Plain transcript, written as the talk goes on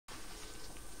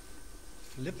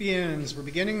Philippians. We're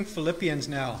beginning Philippians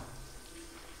now.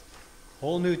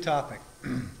 Whole new topic.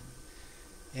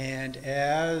 And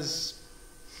as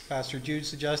Pastor Jude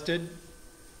suggested,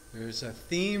 there's a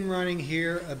theme running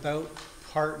here about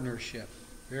partnership.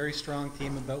 Very strong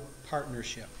theme about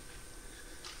partnership.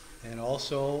 And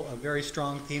also a very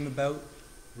strong theme about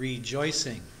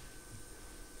rejoicing.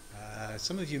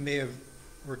 Some of you may have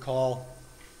recall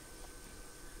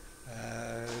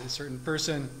a certain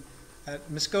person at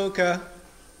Muskoka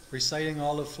reciting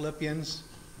all of Philippians.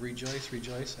 Rejoice,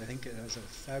 rejoice. I think it has a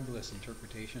fabulous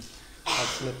interpretation of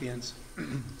Philippians.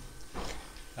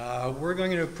 We're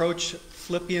going to approach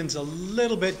Philippians a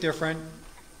little bit different.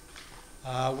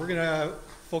 We're going to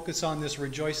focus on this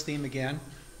rejoice theme again.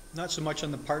 Not so much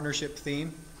on the partnership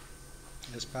theme,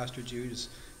 as Pastor Jude is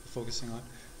focusing on,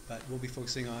 but we'll be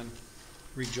focusing on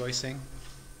rejoicing.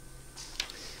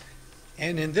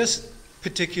 And in this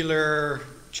particular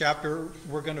chapter,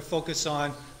 we're going to focus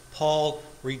on Paul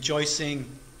rejoicing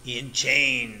in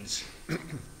chains.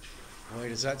 Boy,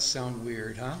 does that sound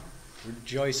weird, huh?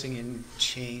 Rejoicing in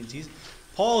chains.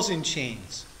 Paul's in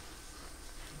chains.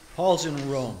 Paul's in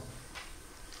Rome.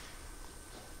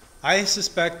 I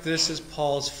suspect this is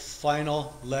Paul's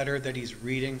final letter that he's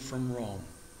reading from Rome.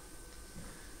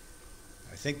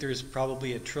 I think there's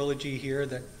probably a trilogy here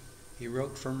that he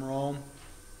wrote from Rome,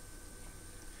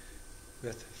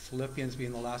 with Philippians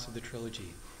being the last of the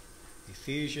trilogy.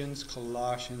 Ephesians,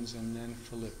 Colossians, and then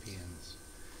Philippians.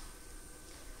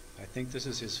 I think this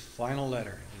is his final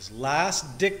letter. His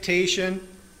last dictation,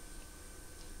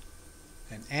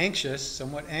 an anxious,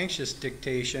 somewhat anxious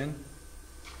dictation,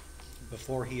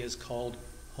 before he is called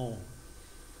home.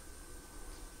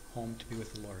 Home to be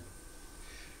with the Lord.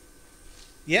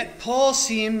 Yet Paul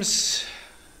seems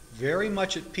very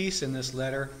much at peace in this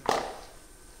letter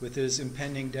with his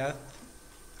impending death.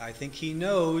 I think he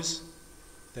knows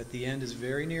that the end is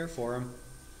very near for him.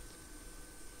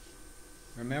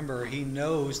 Remember, he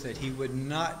knows that he would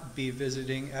not be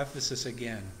visiting Ephesus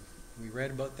again. We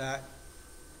read about that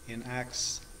in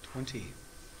Acts 20.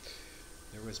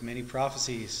 There was many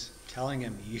prophecies telling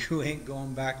him, you ain't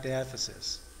going back to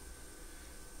Ephesus.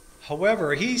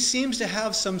 However, he seems to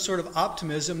have some sort of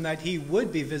optimism that he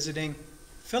would be visiting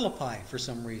Philippi for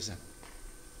some reason.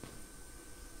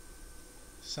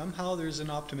 Somehow there's an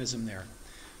optimism there.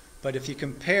 But if you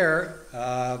compare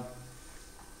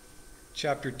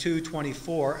chapter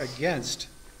 2:24 against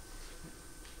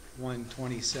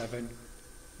 1:27,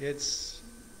 it's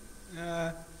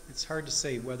hard to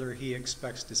say whether he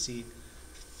expects to see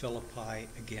Philippi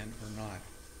again or not.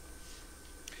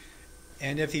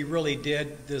 And if he really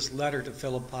did, this letter to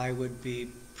Philippi would be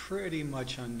pretty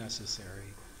much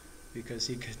unnecessary because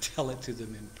he could tell it to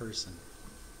them in person.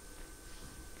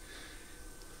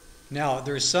 Now,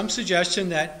 there's some suggestion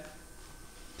that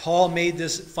Paul made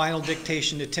this final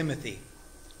dictation to Timothy.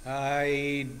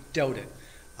 I doubt it.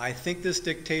 I think this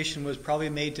dictation was probably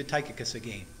made to Tychicus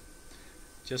again,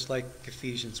 just like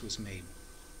Ephesians was made.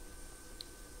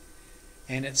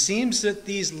 And it seems that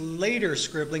these later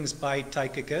scribblings by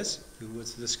Tychicus, who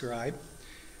was the scribe,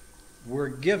 were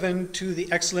given to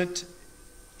the excellent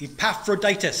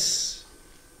Epaphroditus.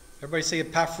 Everybody say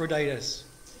Epaphroditus.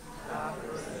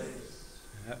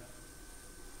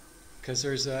 Because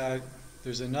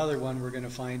there's another one we're going to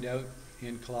find out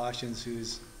in Colossians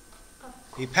who's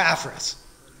Epaphras.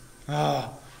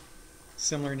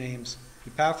 Similar names.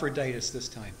 Epaphroditus this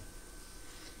time.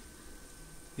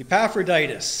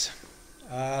 Epaphroditus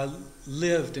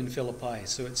lived in Philippi.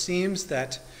 So it seems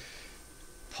that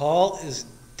Paul is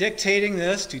dictating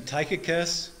this to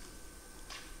Tychicus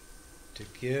to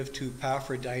give to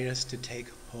Epaphroditus to take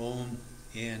home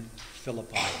in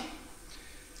Philippi.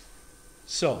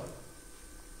 So,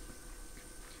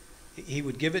 he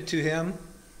would give it to him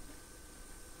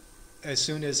as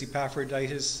soon as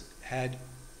Epaphroditus had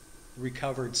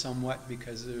recovered somewhat,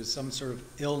 because there was some sort of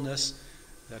illness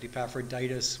that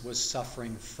Epaphroditus was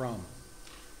suffering from.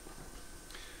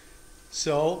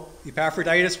 So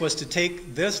Epaphroditus was to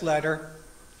take this letter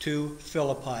to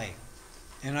Philippi.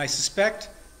 And I suspect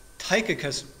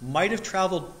Tychicus might have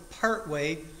traveled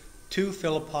partway to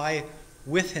Philippi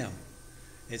with him.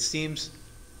 It seems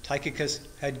Tychicus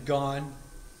had gone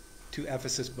to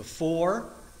Ephesus before,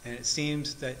 and it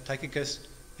seems that Tychicus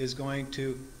is going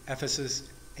to Ephesus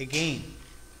again.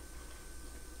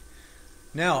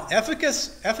 Now,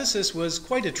 Ephesus was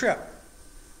quite a trip.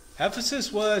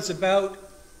 Ephesus was about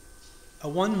a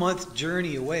 1-month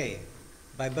journey away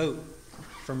by boat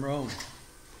from Rome.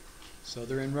 So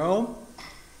they're in Rome.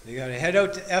 They got to head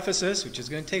out to Ephesus, which is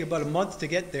going to take about a month to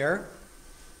get there.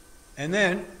 And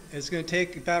then it's going to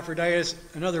take Epaphroditus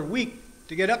another week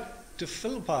to get up to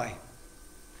Philippi.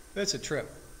 That's a trip.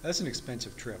 That's an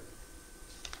expensive trip.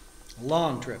 A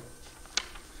long trip.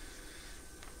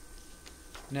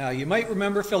 Now, you might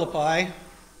remember Philippi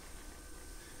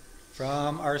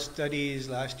from our studies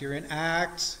last year in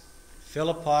Acts.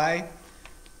 Philippi,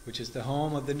 which is the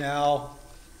home of the now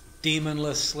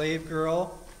demonless slave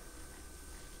girl,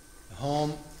 the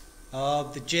home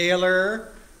of the jailer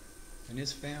and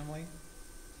his family,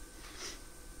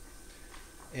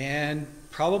 and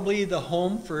probably the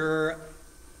home for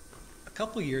a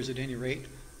couple of years at any rate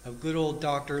of good old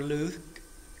Dr. Luke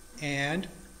and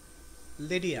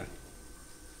Lydia.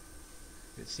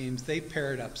 It seems they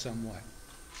paired up somewhat.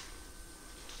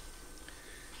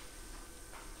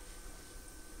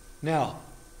 Now,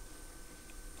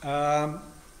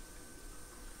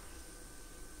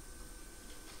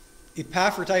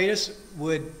 Epaphroditus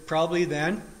would probably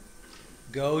then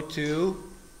go to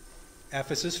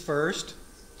Ephesus first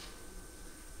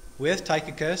with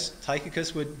Tychicus.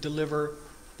 Tychicus would deliver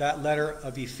that letter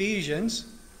of Ephesians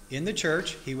in the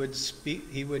church. He would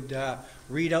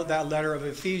read out that letter of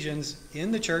Ephesians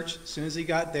in the church as soon as he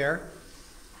got there.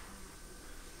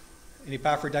 And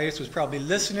Epaphroditus was probably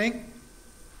listening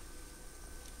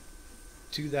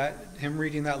to him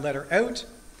reading that letter out.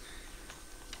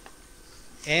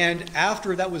 And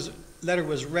after that letter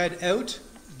was read out,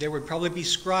 there would probably be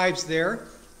scribes there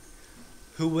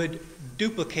who would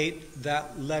duplicate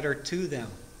that letter to them.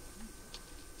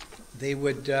 They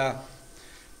would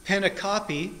pen a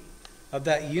copy of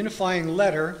that unifying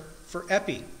letter for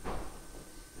Epi.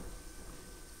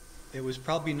 It was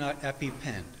probably not Epi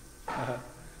penned.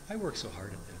 I work so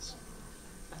hard at this.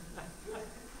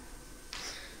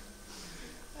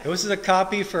 This is a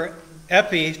copy for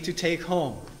Epi to take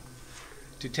home,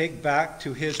 to take back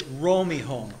to his Romy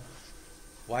home.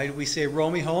 Why do we say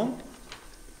Romy home?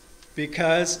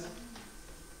 Because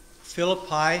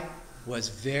Philippi was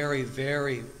very,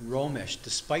 very Romish,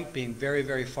 despite being very,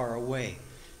 very far away.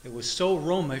 It was so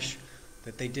Romish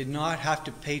that they did not have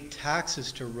to pay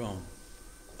taxes to Rome,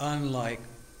 unlike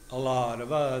a lot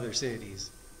of other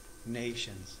cities,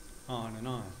 nations, on and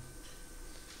on.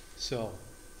 So,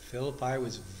 Philippi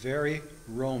was very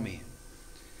Romy.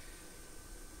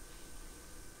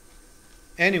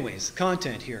 Anyways,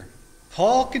 content here.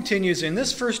 Paul continues in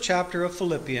this first chapter of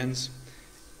Philippians,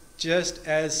 just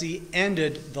as he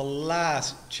ended the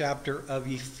last chapter of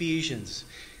Ephesians,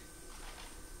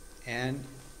 and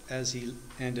as he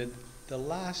ended the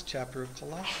last chapter of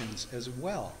Colossians as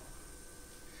well.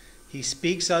 He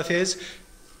speaks of his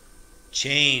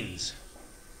chains.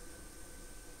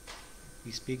 He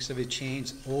speaks of his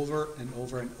chains over and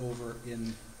over and over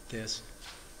in this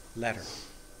letter.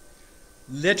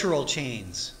 Literal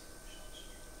chains.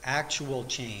 Actual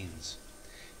chains.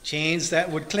 Chains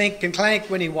that would clink and clank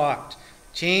when he walked.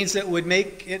 Chains that would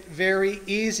make it very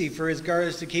easy for his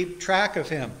guards to keep track of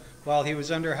him while he was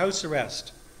under house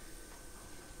arrest.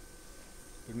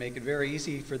 It would make it very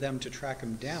easy for them to track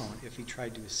him down if he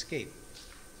tried to escape.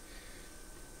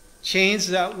 Chains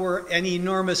that were an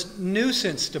enormous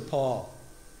nuisance to Paul.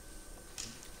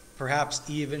 Perhaps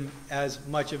even as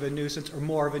much of a nuisance or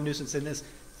more of a nuisance than this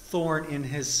thorn in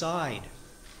his side,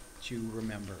 that you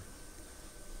remember.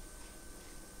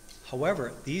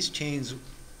 However, these chains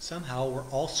somehow were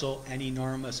also an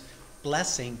enormous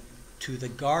blessing to the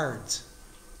guards.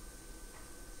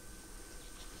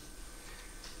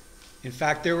 In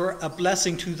fact, they were a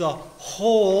blessing to the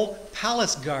whole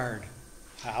palace guard.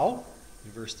 How?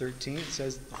 In verse 13 it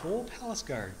says the whole palace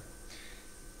guard.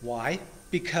 Why?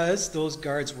 Because those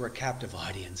guards were a captive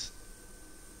audience.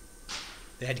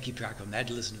 They had to keep track of them. They had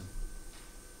to listen to them.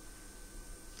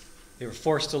 They were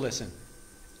forced to listen.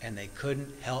 And they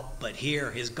couldn't help but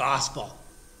hear his gospel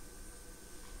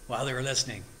while they were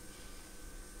listening.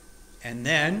 And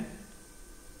then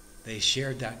they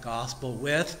shared that gospel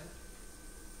with,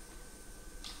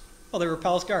 well, they were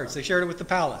palace guards. They shared it with the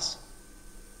palace.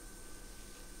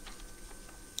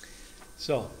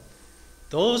 So,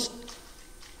 those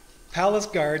palace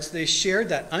guards, they shared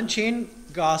that unchained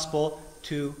gospel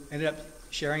ended up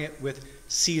sharing it with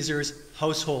Caesar's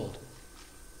household.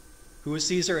 Who was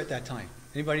Caesar at that time?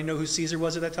 Anybody know who Caesar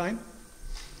was at that time?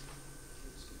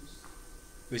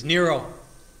 It was Nero.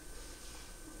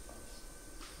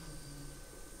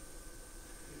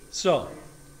 So,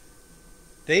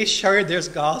 they shared this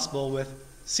gospel with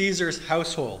Caesar's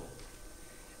household.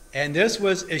 And this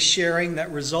was a sharing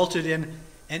that resulted in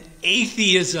an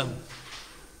atheism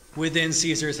within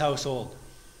Caesar's household.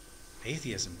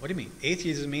 Atheism? What do you mean?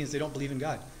 Atheism means they don't believe in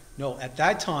God. No, at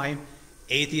that time,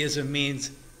 atheism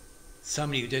means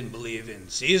somebody who didn't believe in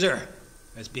Caesar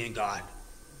as being God.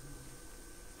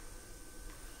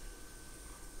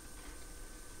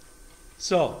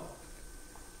 So,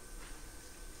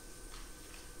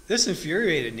 this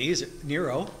infuriated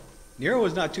Nero. Nero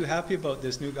was not too happy about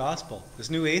this new gospel, this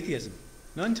new atheism.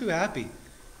 None too happy.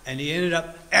 And he ended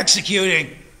up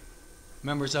executing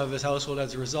members of his household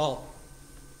as a result.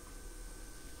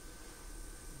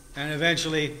 And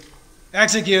eventually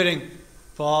executing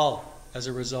Paul as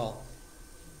a result.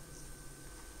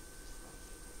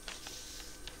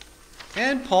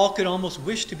 And Paul could almost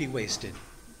wish to be wasted,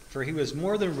 for he was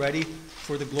more than ready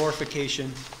for the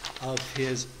glorification of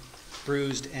his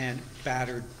bruised and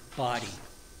battered body.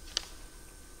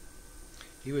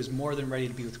 He was more than ready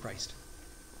to be with Christ,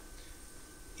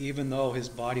 even though his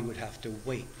body would have to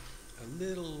wait a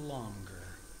little longer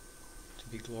to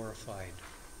be glorified.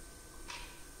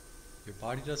 Your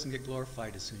body doesn't get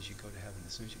glorified as soon as you go to heaven.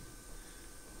 As soon as you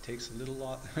it takes a little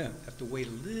lot, have to wait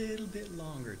a little bit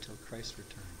longer till Christ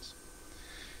returns.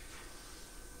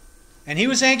 And he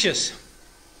was anxious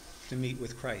to meet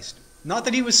with Christ. Not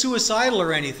that he was suicidal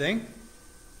or anything.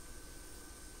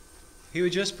 He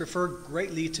would just prefer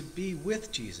greatly to be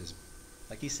with Jesus.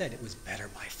 Like he said, it was better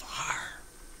by far.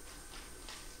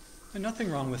 And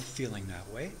nothing wrong with feeling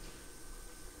that way.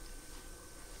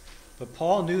 But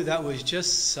Paul knew that was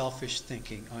just selfish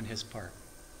thinking on his part.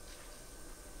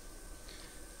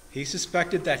 He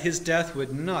suspected that his death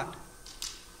would not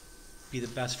be the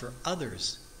best for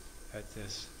others at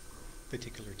this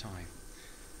particular time.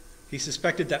 He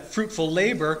suspected that fruitful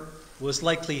labor was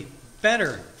likely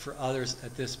better for others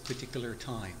at this particular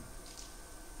time.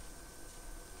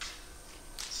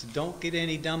 So don't get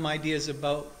any dumb ideas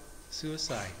about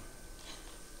suicide.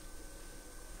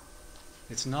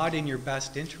 It's not in your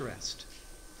best interest,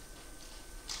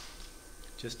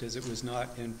 just as it was not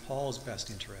in Paul's best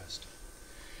interest.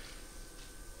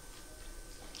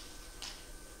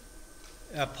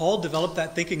 Paul developed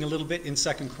that thinking a little bit in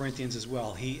 2 Corinthians as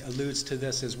well. He alludes to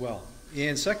this as well.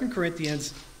 In 2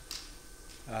 Corinthians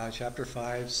chapter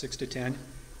 5, 6 to 10,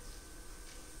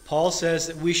 Paul says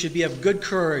that we should be of good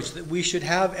courage, that we should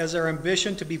have as our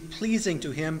ambition to be pleasing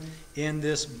to him in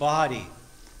this body,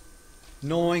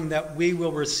 knowing that we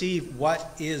will receive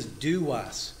what is due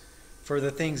us for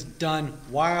the things done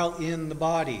while in the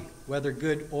body, whether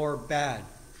good or bad.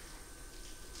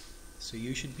 So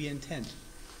you should be intent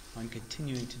on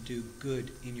continuing to do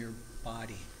good in your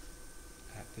body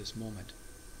at this moment.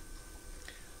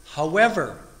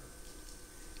 However,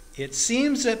 it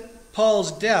seems that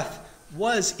Paul's death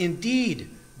was indeed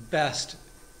best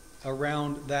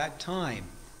around that time.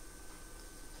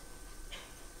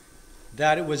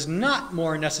 That it was not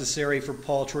more necessary for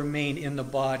Paul to remain in the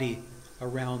body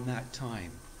around that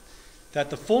time. That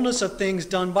the fullness of things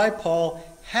done by Paul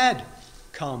had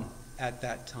come at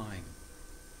that time.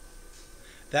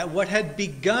 That what had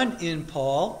begun in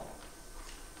Paul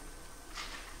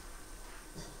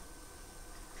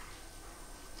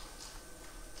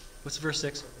what's verse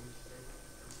 6?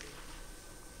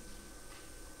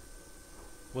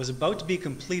 Was about to be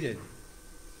completed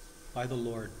by the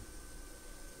Lord.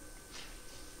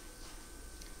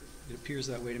 It appears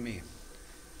that way to me.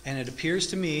 And it appears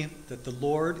to me that the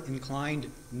Lord inclined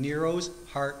Nero's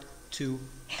heart to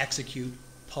execute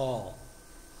Paul.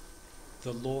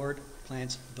 The Lord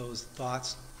plants those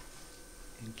thoughts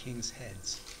in kings'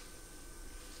 heads.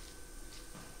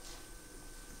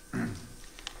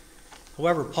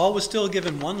 However, Paul was still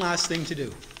given one last thing to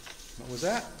do. What was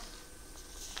that?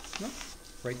 No,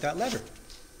 write that letter.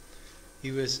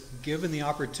 He was given the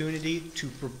opportunity to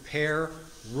prepare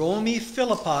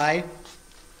Philippi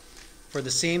for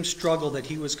the same struggle that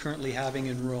he was currently having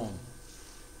in Rome.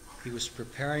 He was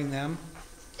preparing them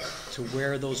to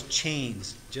wear those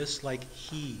chains, just like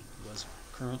he was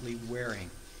currently wearing.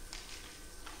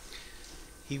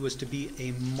 He was to be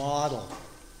a model.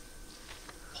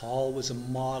 Paul was a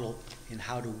model in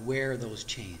how to wear those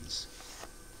chains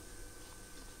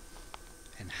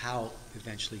and how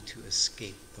eventually to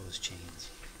escape those chains.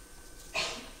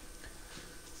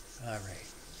 All right.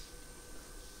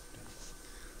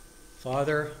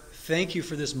 Father, thank you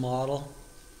for this model.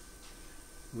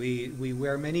 We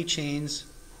wear many chains,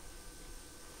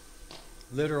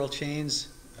 literal chains,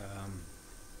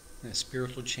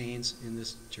 spiritual chains in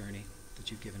this journey that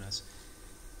you've given us.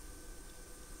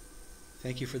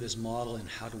 Thank you for this model and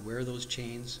how to wear those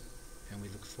chains, and we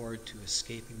look forward to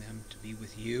escaping them to be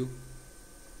with you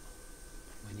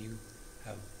when you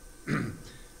have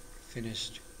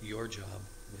finished your job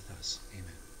with us. Amen.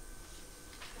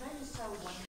 Can I just tell one